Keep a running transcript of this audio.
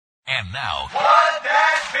And now, What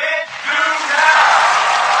that bitch do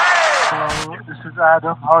now? Hello, this is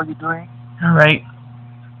Adam. How are you doing? All right.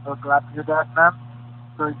 So glad to hear that, ma'am.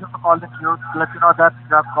 So it's just calling you to let you know that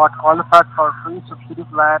you have got qualified for free subsidy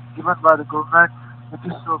plan given by the government, which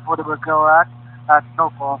is the Affordable Care Act, at no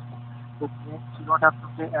cost. It means you don't have to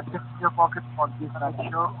pay anything in your pocket for this. And I'm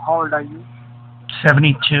sure. How old are you?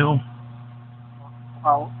 72.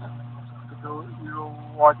 How? So you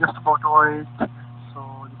are just about our age, so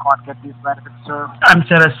you can't get these benefits, sir. I'm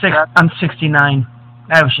 69.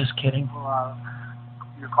 I was just kidding.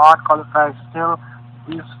 You can't qualify still.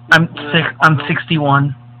 I'm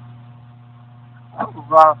 61.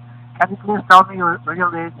 Well, can you please tell me your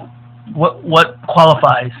real age? What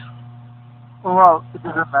qualifies? Well, it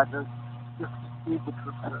doesn't matter. Just speak the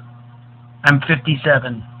truth, sir. I'm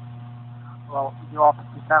 57. Well, you are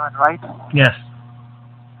 57, right? Yes.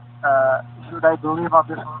 Should I believe on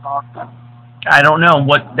this or not? I don't know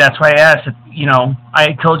that's why I asked. You know,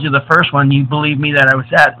 I told you the first one. You believe me that I was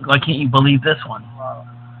at. Why can't you believe this one? Well,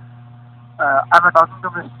 am I talking to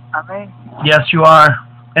Miss Ame? Yes, you are,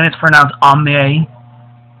 and it's pronounced Ame.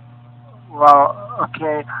 Well,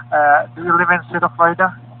 okay. Do you live in the state of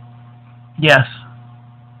Florida? Yes.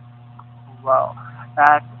 Well,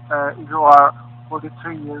 and you are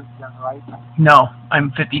 43 years young, right? No,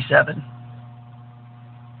 I'm 57.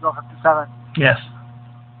 You're 57. Yes.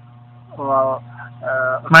 Well,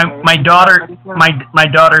 okay. my daughter's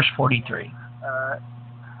 43.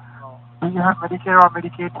 Do you have Medicare or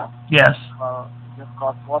Medicaid? Yes. You've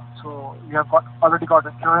got what? So you have already got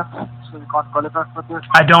insurance, so you can't qualify for this?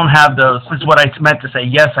 I don't have those. This is what I meant to say.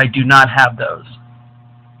 Yes, I do not have those.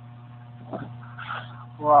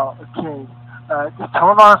 Well, okay. Just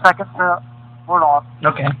hold on a second, sir. Hold on.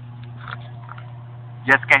 Okay.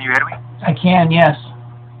 Yes, can you hear me? I can, yes.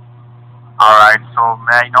 Alright, so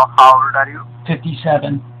may I know how old are you?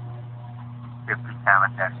 57.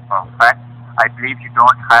 57, that's perfect. I believe you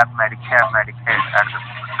don't have Medicare, Medicaid at the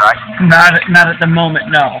moment, right? Not at the moment,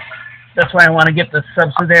 no. That's why I want to get the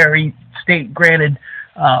subsidiary state-granted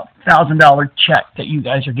 $1,000 check that you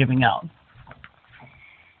guys are giving out.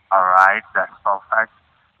 Alright, that's perfect.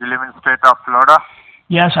 You live in the state of Florida?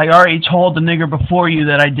 Yes, I already told the nigger before you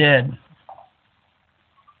that I did.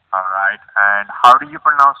 Alright, and how do you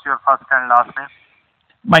pronounce your first and last name?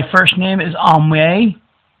 My first name is Amway.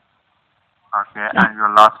 Okay, and your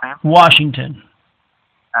last name? Washington.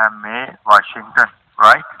 M.A. Washington,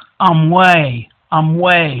 right? Amway,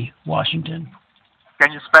 Washington.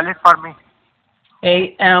 Can you spell it for me?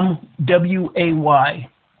 Amway.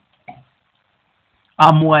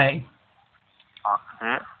 Amway.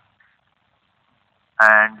 Okay.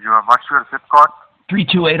 And what's your zip code?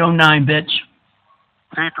 32809, bitch.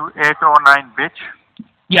 32809, bitch?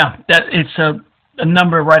 Yeah, it's a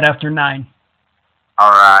number right after 9.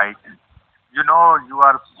 Alright. You know, you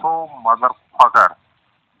are so motherfucker.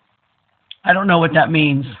 I don't know what that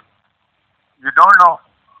means. You don't know?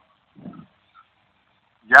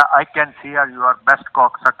 Yeah, I can see you are best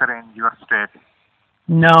cocksucker in your state.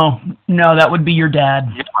 No, that would be your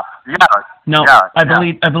dad. Yeah. No, yeah, I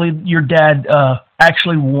believe your dad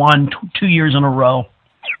actually won 2 years in a row.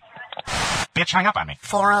 bitch, hang up on me.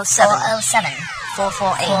 407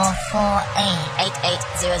 448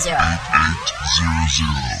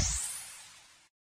 8800.